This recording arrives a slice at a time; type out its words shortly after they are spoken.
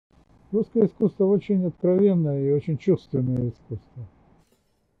Русское искусство очень откровенное и очень чувственное искусство.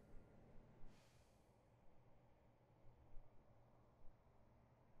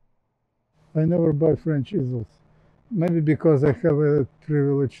 I never buy French easels. Maybe because I have a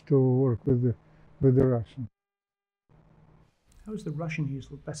privilege to work with the Russian. How is the Russian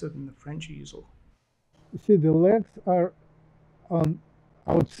easel better than the French easel? You see, the legs are on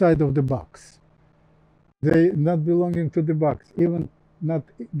outside of the box. They not belonging to the box, even not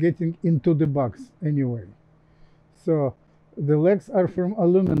getting into the box anyway. So the legs are from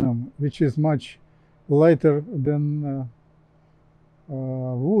aluminum, which is much lighter than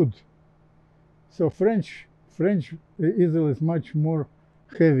wood. So French easel is much more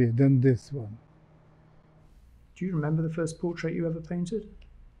heavy than this one. Do you remember the first portrait you ever painted?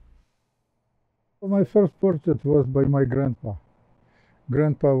 My first portrait was by my grandpa.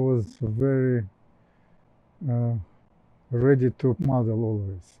 Grandpa was very uh, ready to model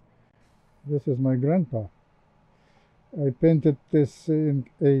always. This is my grandpa. I painted this in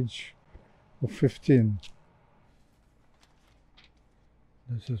age of 15.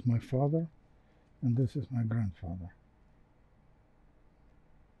 This is my father, and this is my grandfather.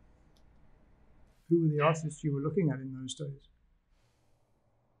 Who were the artists you were looking at in those days?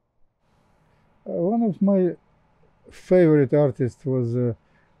 One of my favorite artists was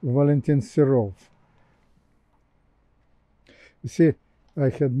Valentin Serov. You see, I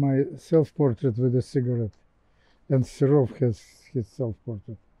had my self-portrait with a cigarette, and Serov has his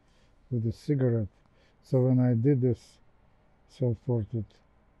self-portrait with a cigarette. So when I did this self-portrait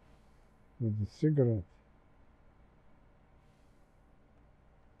with the cigarette,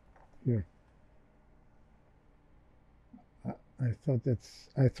 here,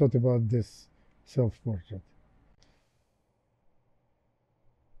 I thought about this self-portrait.